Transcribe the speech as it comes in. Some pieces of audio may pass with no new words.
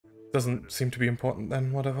Doesn't seem to be important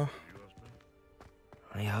then, whatever.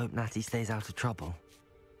 I hope Natty stays out of trouble.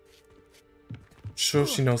 Sure,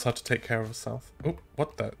 she knows how to take care of herself. Oh,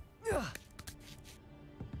 what the?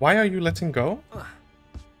 Why are you letting go?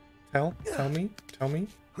 Tell me.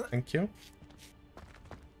 Thank you.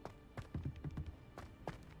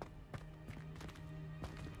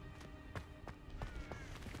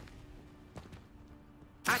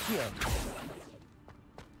 Accio.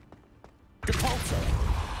 Depulso.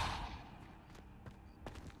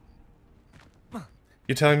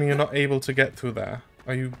 You're telling me you're not able to get through there?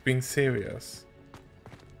 Are you being serious?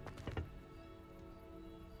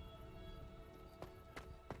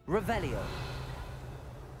 Revelio.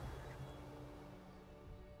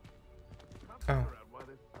 Oh.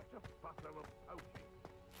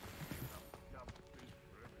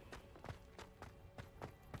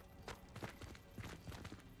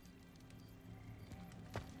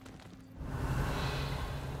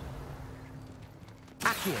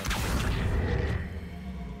 Accio.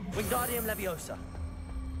 Wingardium Leviosa.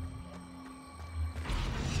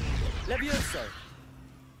 Levioso.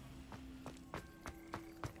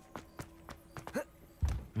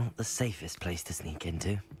 Not the safest place to sneak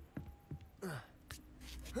into.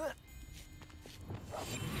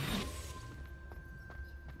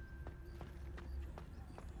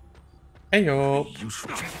 Heyo.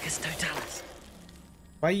 Trevicus Totalis.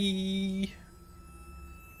 Bye.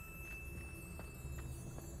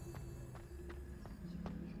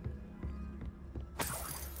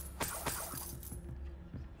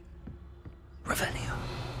 Revelio.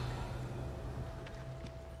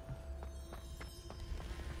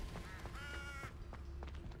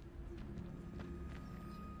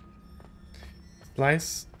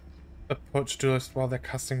 Slice a poach duelist while they're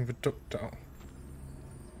casting Reducto.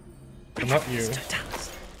 But not you.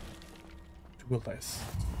 Duelist.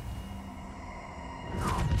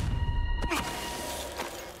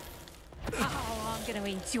 Oh, I'm gonna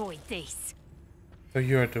enjoy this. So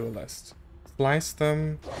you're a duelist. Slice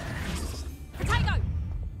them. Potato!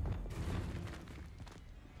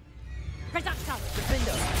 Reducto!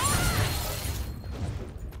 Defendo.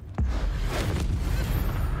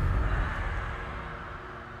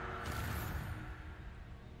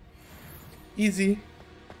 Easy.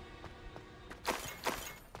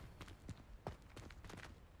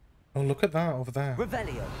 Oh, look at that over there.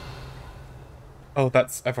 Revelio. Oh,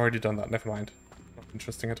 that's... I've already done that. Never mind. Not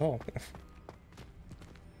interesting at all.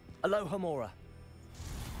 Alohomora.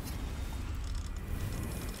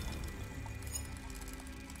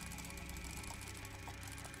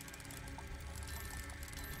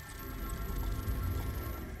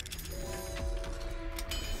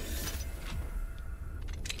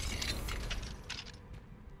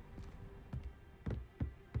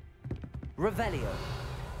 Revelio.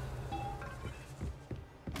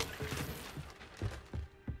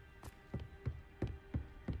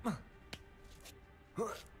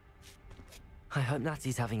 I hope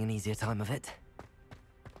Natty's having an easier time of it.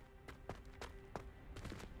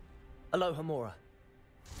 Alohomora.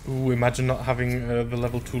 Ooh, imagine not having the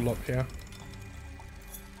level 2 lock here.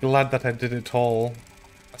 Glad that I did it all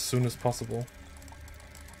as soon as possible.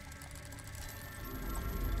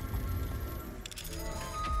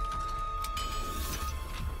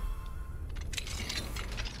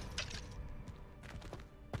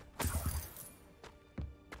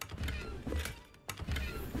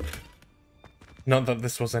 Not that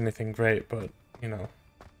this was anything great, but, you know.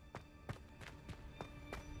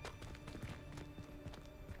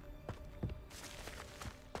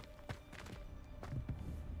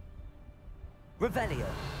 Revelio.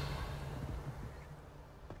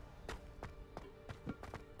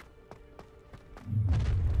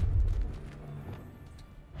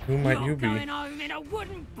 Who might you be? Going home in a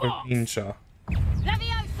wooden box. Orinja.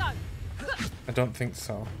 Levioso! I don't think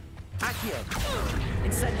so. Accio.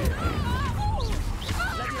 Incendio.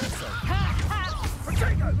 Levioso.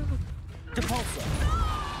 Potato. Depulso.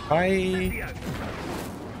 Bye.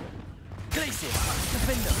 Glacius.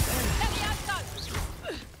 Defendo. Levioso!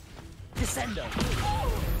 Descendo.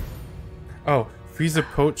 Oh, freeze a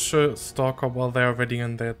poacher stalker while they're ready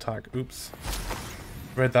on their attack. Oops.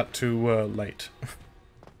 Read that too late.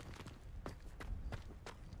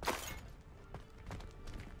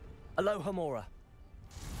 Alohomora.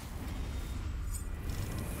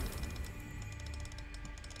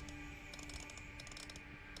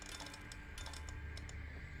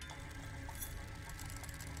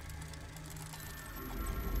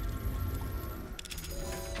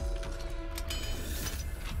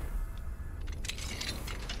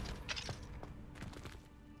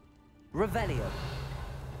 Revelio.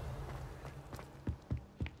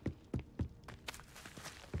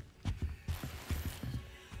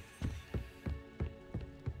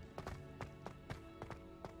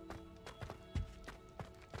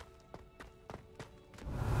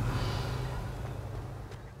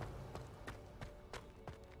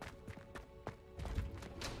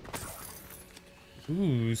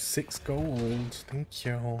 Ooh, 6 gold. Thank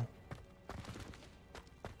you.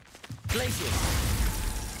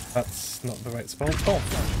 Glacius. That's not the right spell. Oh.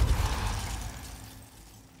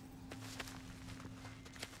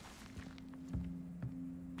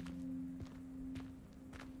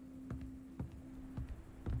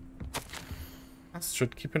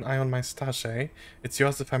 Astrid, keep an eye on my stash, eh? It's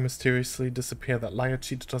yours if I mysteriously disappear. That liar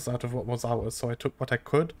cheated us out of what was ours, so I took what I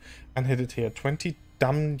could and hid it here. 20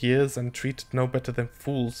 damn years and treated no better than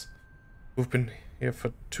fools who've been here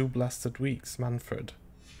for 2 blasted weeks. Manfred.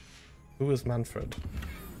 Who is Manfred?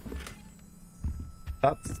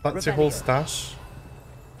 That's your whole stash?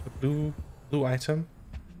 The blue item?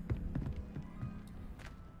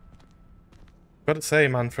 Gotta say,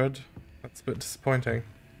 Manfred, that's a bit disappointing.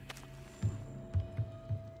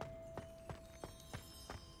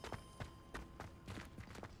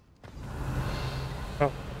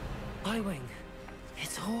 Oh. Highwing.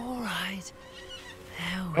 It's alright.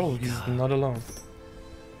 Oh, he's not alone.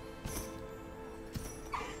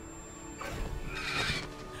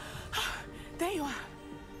 There you are.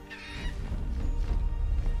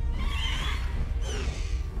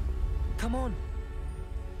 Come on.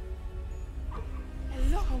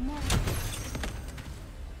 Hello, Mom.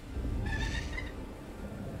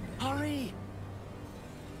 Hurry.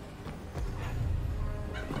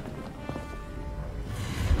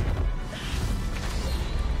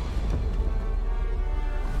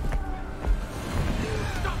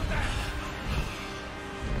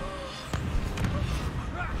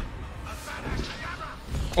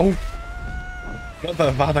 Oh! Not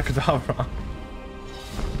the Avada Kedavra.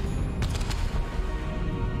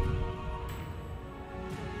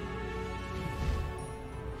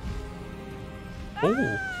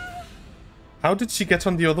 Oh! How did she get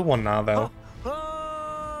on the other one now, though?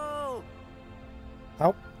 Oh!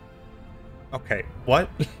 How? Okay, what?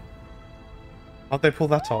 How'd they pull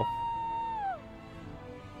that off?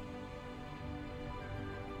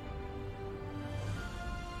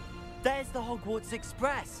 There's the Hogwarts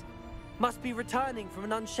Express. Must be returning from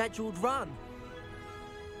an unscheduled run.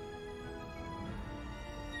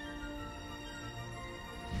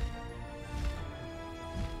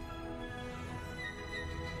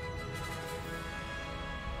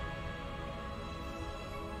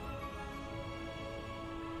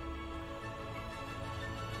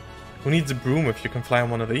 Who needs a broom if you can fly on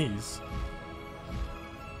one of these?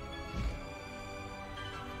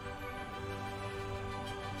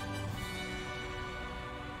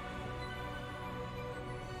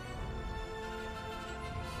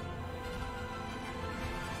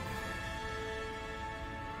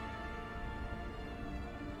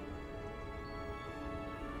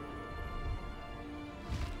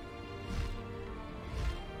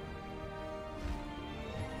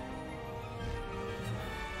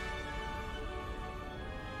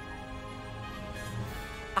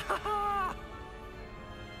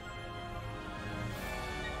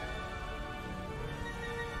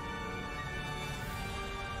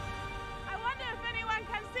 I wonder if anyone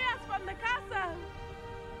can see us from the castle.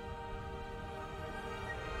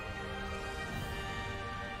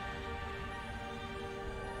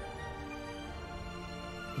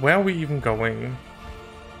 Where are we even going?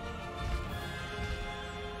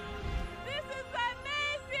 This is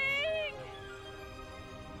amazing!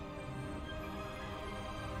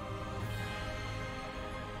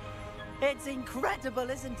 It's incredible,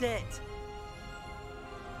 isn't it?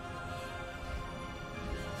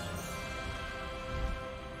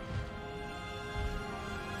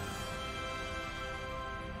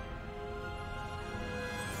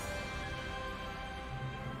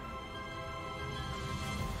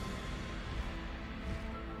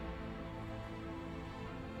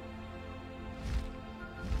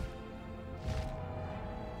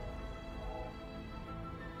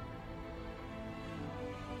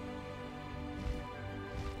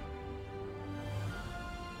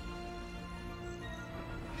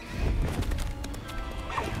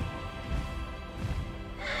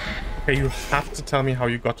 Okay, you have to tell me how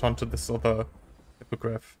you got onto this other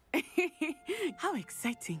hippogriff. How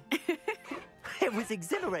exciting. It was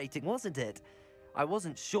exhilarating, wasn't it? I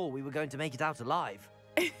wasn't sure we were going to make it out alive.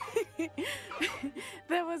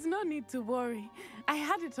 There was no need to worry. I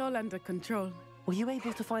had it all under control. Were you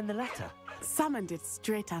able to find the letter? Summoned it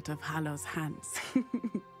straight out of Hallow's hands.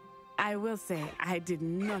 I will say, I did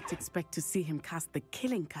not expect to see him cast the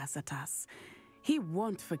killing curse at us. He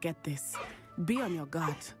won't forget this. Be on your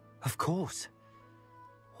guard. Of course.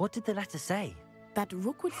 What did the letter say? That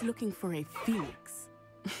Rookwood's looking for a phoenix.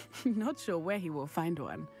 Not sure where he will find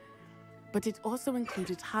one. But it also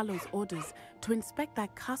included Hallow's orders to inspect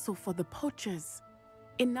that castle for the poachers.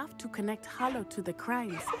 Enough to connect Harlow to the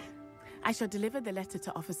crimes. I shall deliver the letter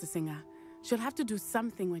to Officer Singer. She'll have to do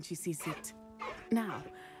something when she sees it. Now,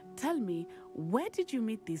 tell me, where did you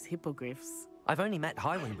meet these hippogriffs? I've only met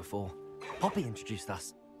Highwing before. Poppy introduced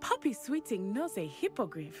us. Poppy Sweeting knows a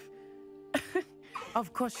hippogriff.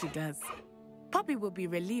 Of course she does. Poppy will be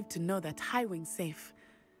relieved to know that Highwing's safe.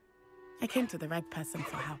 I came to the right person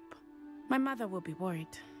for help. My mother will be worried.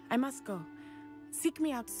 I must go. Seek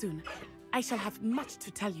me out soon. I shall have much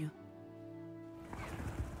to tell you.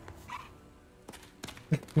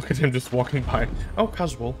 Look at him just walking by. Oh,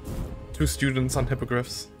 casual. 2 students on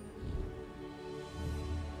hippogriffs.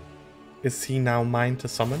 Is he now mine to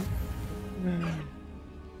summon?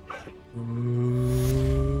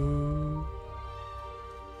 Ooh.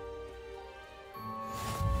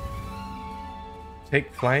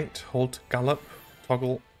 Take flight, hold gallop,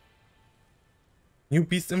 toggle. New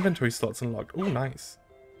beast inventory slots unlocked. Oh, nice.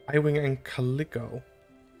 Highwing and Caligo. Is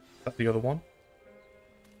that the other one?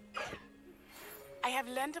 I have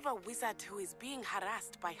learned of a wizard who is being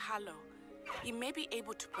harassed by Harlow. He may be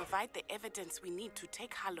able to provide the evidence we need to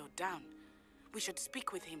take Harlow down. We should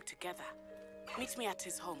speak with him together. Meet me at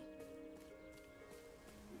his home.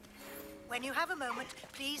 When you have a moment,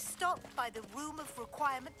 please stop by the Room of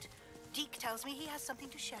Requirement. Deke tells me he has something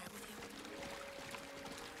to share with you.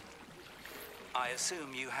 I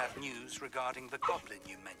assume you have news regarding the goblin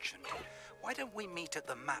you mentioned. Why don't we meet at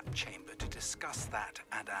the map chamber to discuss that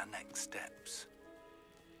and our next steps?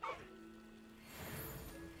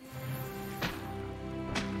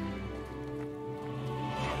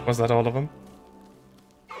 Was that all of them?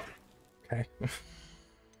 Okay.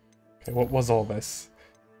 Okay, what was all this?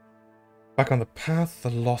 Back on the path, the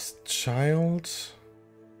lost child,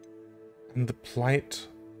 and the plight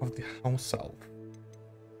of the house elf.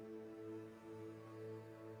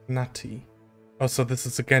 Natty. Oh, so this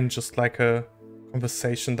is again just like a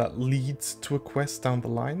conversation that leads to a quest down the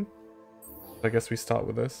line? I guess we start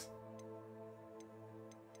with this.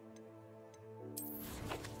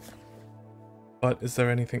 But is there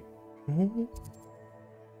anything... Ooh.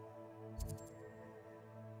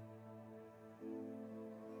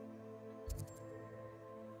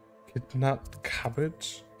 Kidnapped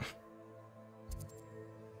cabbage?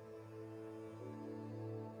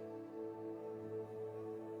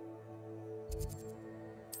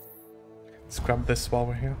 Let's grab this while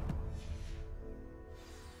we're here.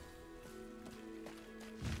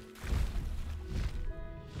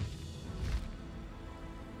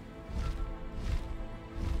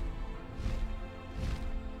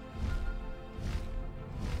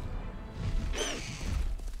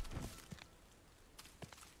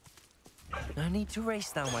 No need to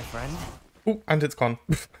race now, my friend. Ooh, and it's gone.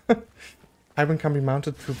 Iron can be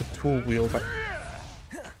mounted through the tool wheel, but...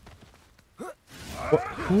 What?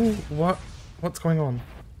 Who? What? What's going on?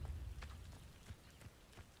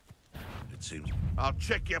 It seems I'll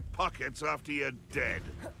check your pockets after you're dead.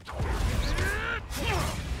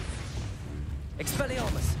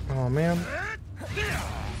 Expelliarmus. Oh, man.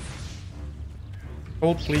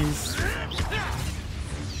 Hold, please.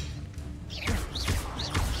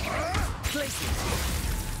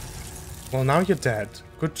 Well, now you're dead.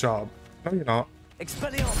 Good job. No, you're not.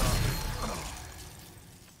 Expelliarmus.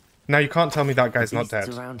 Now you can't tell me that guy's not Beasts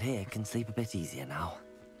dead. around here can sleep a bit easier now.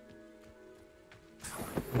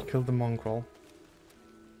 We killed the mongrel.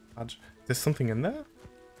 There's something in there?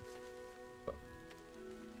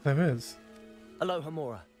 There is. Aloha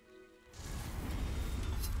Mora.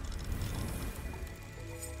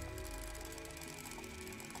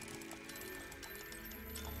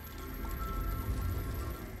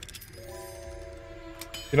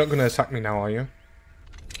 You're not going to attack me now, are you?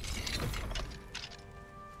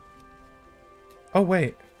 Oh,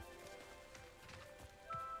 wait.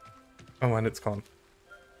 Oh, and it's gone.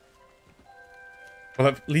 Well,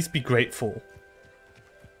 at least be grateful.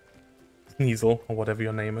 Sneasel, or whatever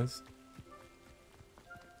your name is.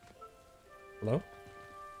 Hello?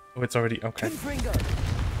 Oh, it's already... Okay. Confringo.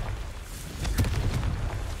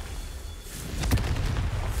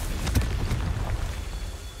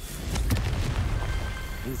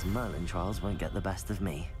 These Merlin trials won't get the best of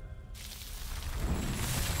me.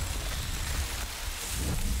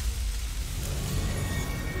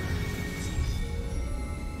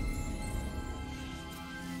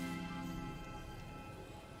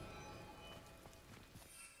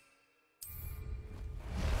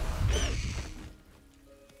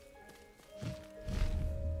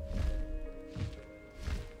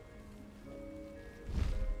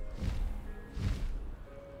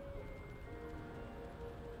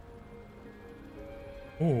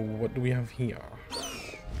 Oh, what do we have here?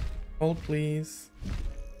 Hold, please.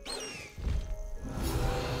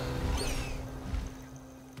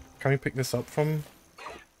 Can we pick this up from...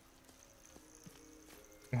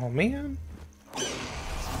 Oh, man.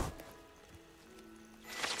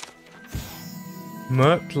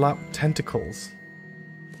 Murtlap tentacles.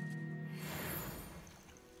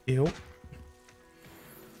 Ew.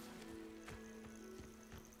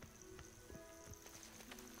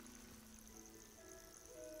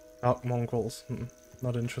 Dark mongrels.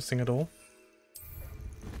 Not interesting at all.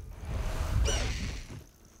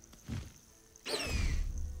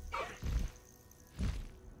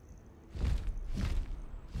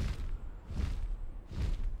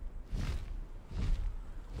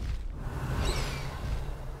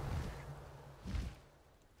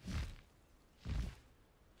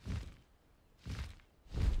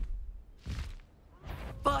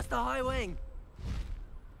 Bust the high wing!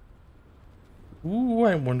 Ooh,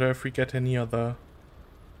 I wonder if we get any other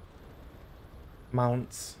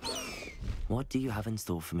mounts. What do you have in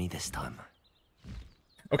store for me this time?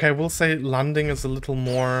 Okay, we'll say landing is a little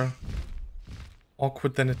more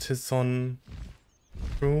awkward than it is on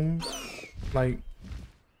Room. Like,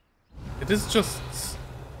 it is just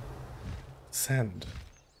sand.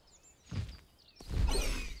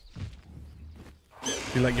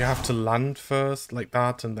 Feel like you have to land first, like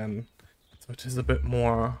that, and then... So it is a bit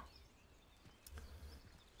more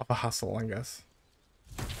of a hassle, I guess.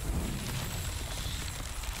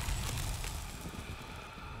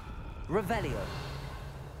 Revelio.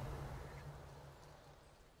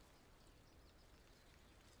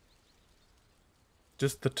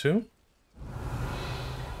 Just the two?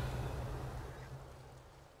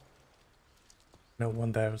 No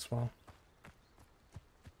one there as well.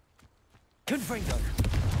 Confringo.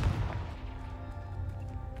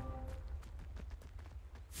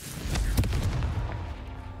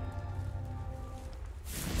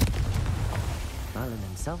 Alan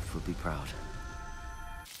himself would be proud.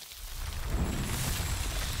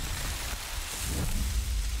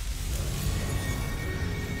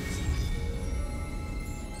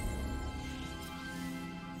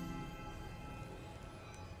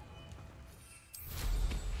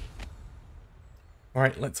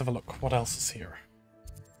 Alright, let's have a look. What else is here?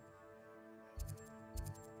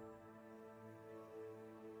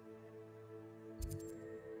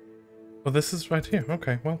 Oh, this is right here.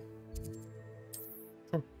 Okay, well.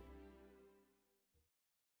 Sure.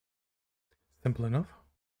 Simple enough.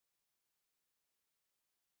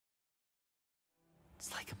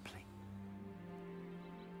 It's like a play.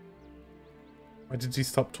 Why did he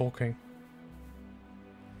stop talking?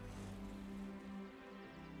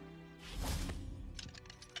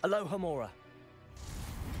 Aloha Mora.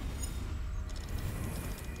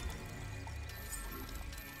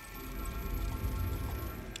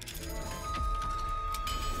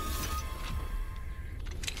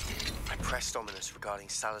 I pressed Ominous regarding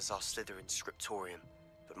Salazar Slytherin's scriptorium,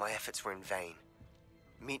 but my efforts were in vain.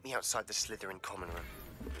 Meet me outside the Slytherin common room.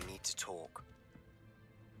 We need to talk.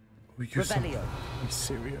 Oh, you sound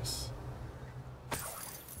serious.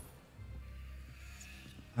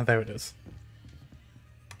 Ah, there it is.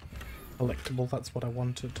 Collectible, that's what I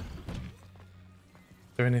wanted. Is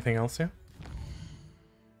there anything else here?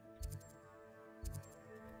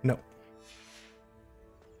 No.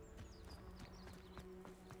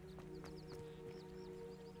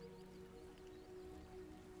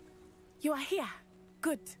 You are here.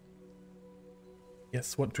 Good.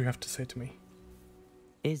 Yes, what do you have to say to me?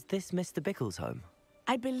 Is this Mr. Bickle's home?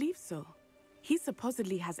 I believe so. He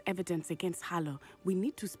supposedly has evidence against Harlow. We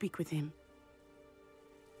need to speak with him.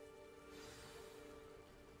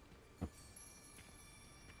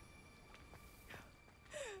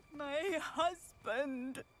 My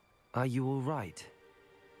husband. Are you all right?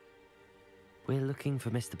 We're looking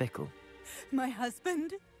for Mr. Bickle. My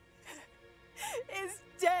husband is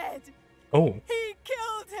dead. Oh. He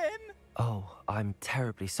killed him. Oh, I'm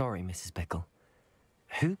terribly sorry, Mrs. Bickle.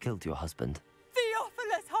 Who killed your husband?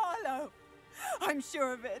 Theophilus Harlow. I'm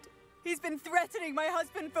sure of it. He's been threatening my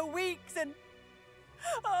husband for weeks and...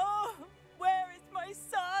 Oh, where is my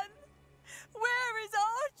son? Where is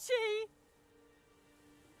Archie?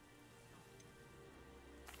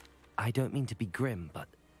 I don't mean to be grim, but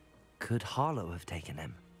could Harlow have taken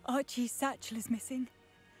him? Archie's satchel is missing,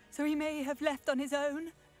 so he may have left on his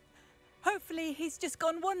own. Hopefully he's just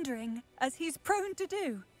gone wandering, as he's prone to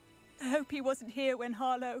do. I hope he wasn't here when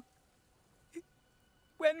Harlow...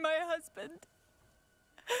 when my husband...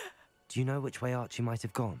 Do you know which way Archie might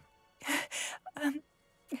have gone?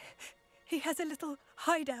 He has a little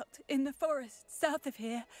hideout in the forest south of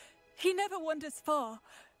here. He never wanders far.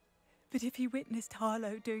 But if he witnessed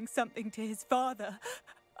Harlow doing something to his father,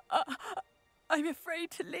 I'm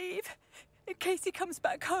afraid to leave, in case he comes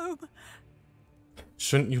back home.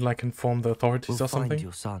 Shouldn't you, like, inform the authorities We'll or something? find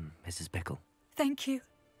your son, Mrs. Bickle. Thank you.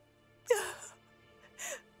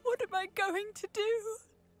 What am I going to do?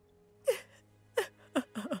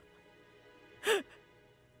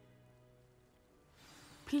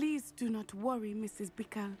 Please do not worry, Mrs.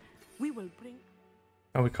 Bickle. We will bring...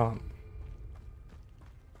 No, we can't.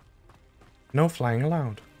 No flying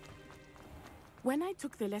allowed. When I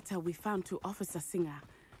took the letter we found to Officer Singer,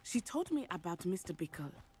 she told me about Mr.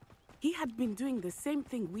 Bickle. He had been doing the same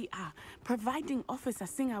thing we are, providing Officer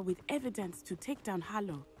Singer with evidence to take down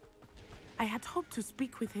Harlow. I had hoped to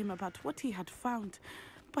speak with him about what he had found,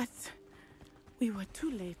 but we were too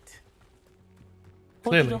late.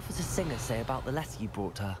 What Clearly. did Officer Singer say about the letter you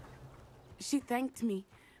brought her? She thanked me,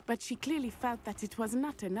 but she clearly felt that it was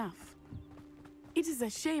not enough. It is a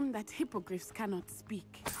shame that hippogriffs cannot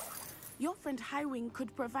speak. Your friend Highwing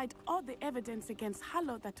could provide all the evidence against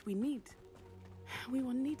Harlow that we need. We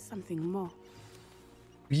will need something more.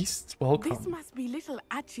 Beasts welcome. This must be little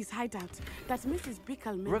Archie's hideout that Mrs.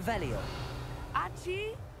 Bickle made. Revelio. Archie?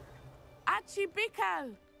 Archie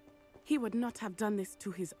Bickle! He would not have done this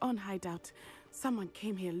to his own hideout. Someone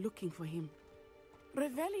came here looking for him.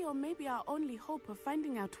 Revelio may be our only hope of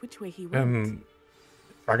finding out which way he went.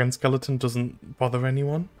 Dragon skeleton doesn't bother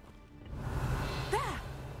anyone? There!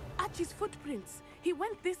 Archie's footprints. He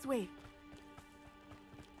went this way.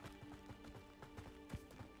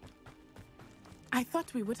 I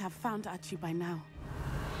thought we would have found Archie by now.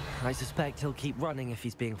 I suspect he'll keep running if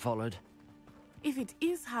he's being followed. If it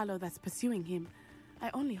is Harlow that's pursuing him, I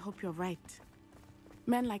only hope you're right.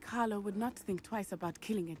 Men like Harlow would not think twice about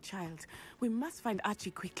killing a child. We must find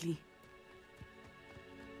Archie quickly.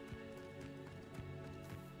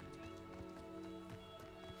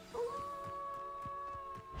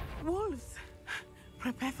 Wolves!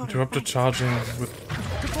 Prepare for Interrupt the charging with...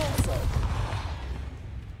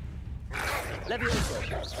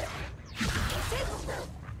 Levioso.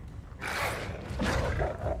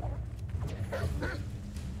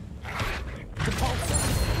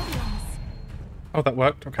 Oh, that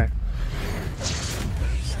worked? Okay.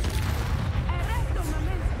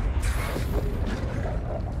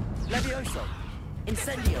 Levioso.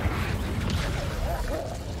 Incendio.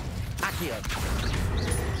 Accio.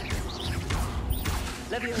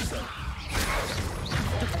 Levioso.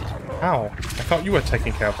 Ow. I thought you were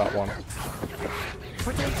taking care of that one.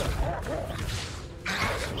 Potato.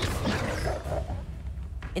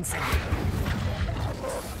 Incendio.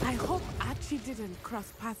 I hope Archie didn't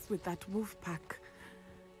cross paths with that wolf pack.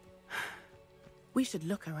 We should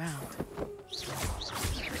look around.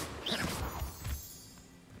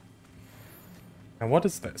 And what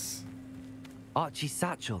is this? Archie's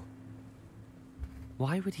satchel.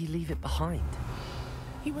 Why would he leave it behind?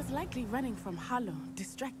 He was likely running from Harlow,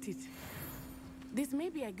 distracted. This may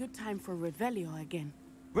be a good time for Revelio again.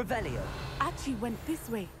 Revelio. Archie went this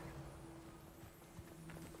way.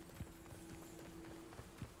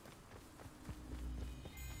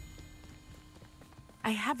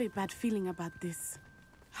 I have a bad feeling about this.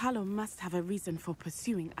 Harlow must have a reason for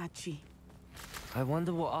pursuing Archie. I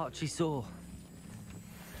wonder what Archie saw.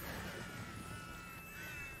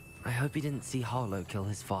 I hope he didn't see Harlow kill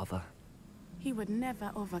his father. He would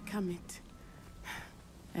never overcome it.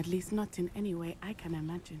 At least not in any way I can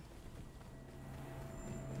imagine.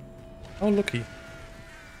 Oh, looky. You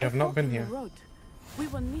have not been On here. the road. We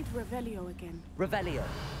will need Revelio again. Revelio.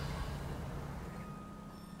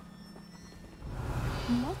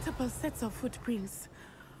 Multiple sets of footprints.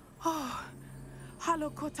 Oh,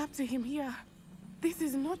 Harlow caught up to him here. This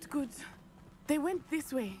is not good. They went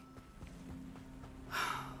this way.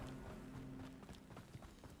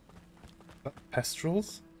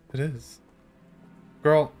 Pestrels? It is.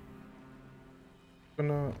 Girl. I'm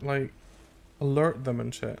gonna, like, alert them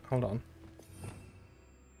and shit. Hold on.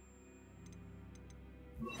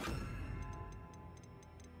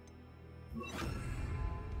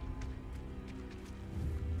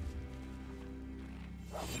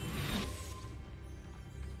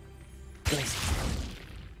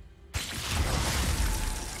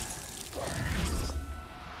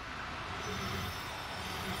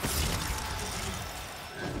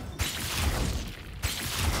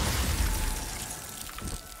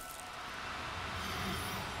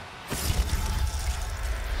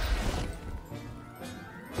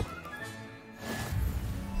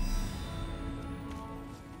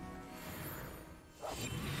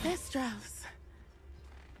 Thestrals.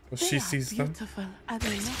 Well, They she are sees them. beautiful, are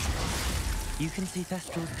they not? You can see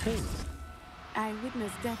Thestrals too. I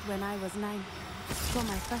witnessed death when I was 9. Saw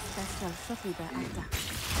my first Thestral shortly thereafter.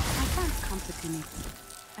 I found comfort in it.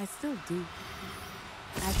 I still do.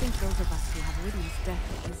 I think those of us who have witnessed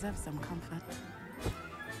death deserve some comfort.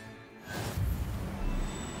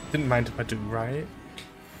 Didn't mind if I do, right?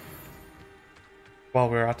 While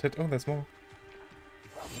we're at it. Oh, there's more.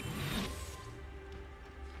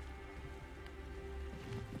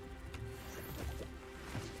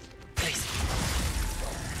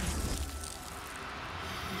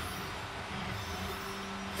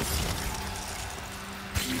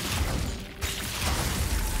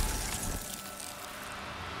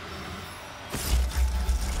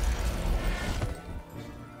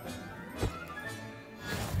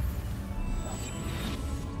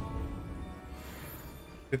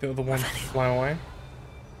 Did the other one fly away?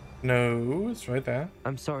 No, it's right there.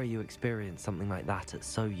 I'm sorry you experienced something like that at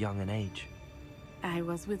so young an age. I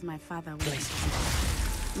was with my father when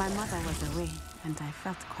my mother was away, and I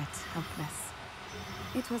felt quite helpless.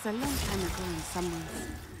 It was a long time ago in some ways,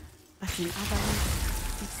 but in other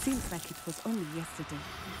ways, it seems like it was only yesterday.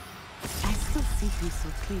 I still see him so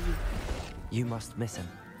clearly. You must miss him.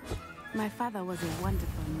 My father was a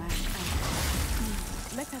wonderful man.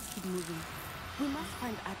 Let us keep moving. We must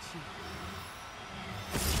find Archie.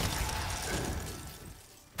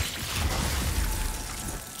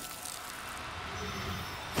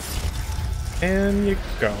 And you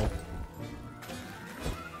go.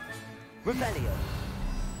 Revelio.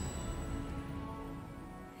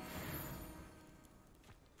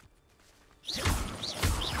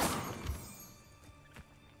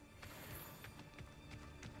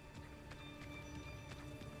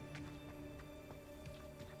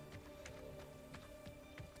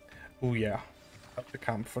 Oh yeah, at the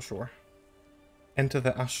camp for sure. Enter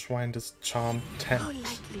the Ashwinder's charmed tent. Go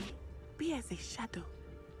lightly. Be as a shadow.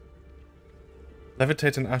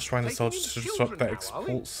 Levitate an Ashwinder sword Taking to in disrupt the children now, are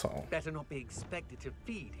we? expulsor. Better not be expected to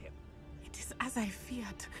feed him. It is as I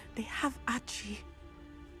feared. They have Archie.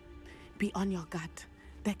 Be on your guard.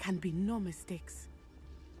 There can be no mistakes.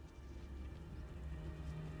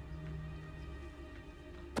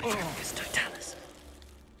 Patroclus Totalis.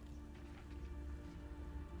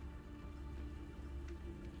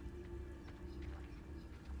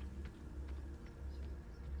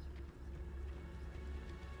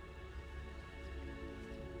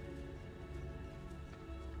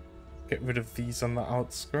 Get rid of these on the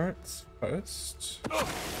outskirts first.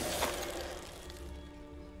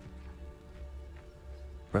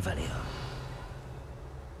 Revelio.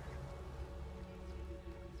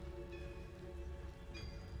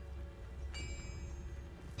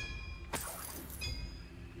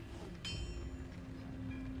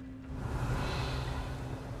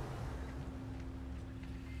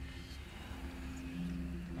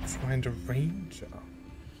 Find a ranger.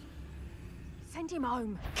 Send him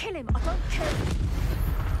home. Kill him. I don't care.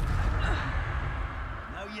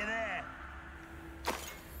 No, you're there.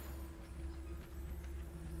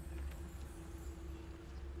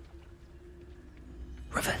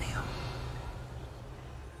 Revelio.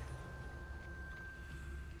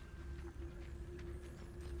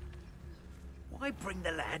 Why bring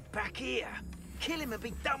the lad back here? Kill him and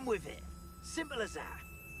be done with it. Simple as that.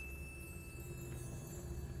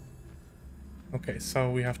 Okay, so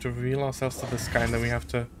we have to reveal ourselves to this guy, and then we have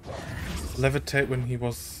to levitate when he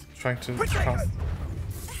was trying to cast.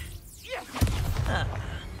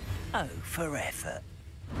 Oh, for effort.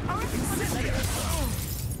 I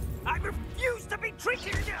refuse to be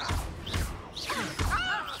treated.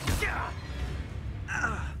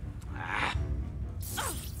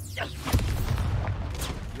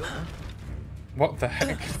 What the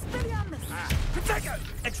heck? Protego!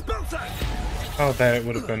 Expulso! Oh, there it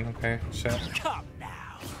would have been. Okay, shit. Come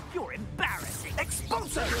now. You're embarrassing.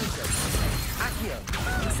 Expulso! Accio.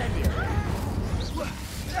 Incendio.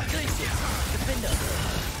 Defender.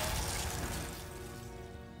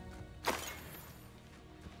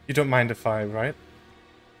 You don't mind if I, right?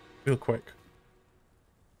 Real quick.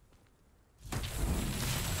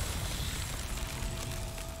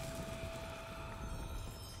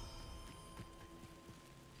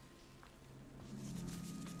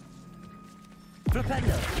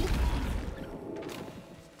 Flipendo.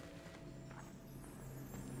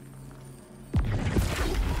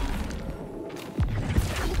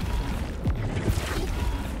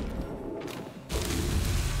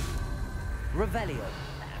 Revelio.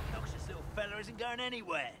 That noxious little fella isn't going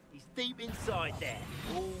anywhere. He's deep inside there,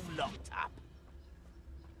 all locked up.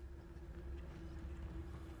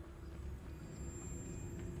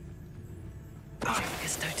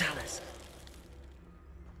 Patroclus Totalis.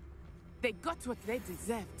 They got what they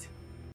deserved.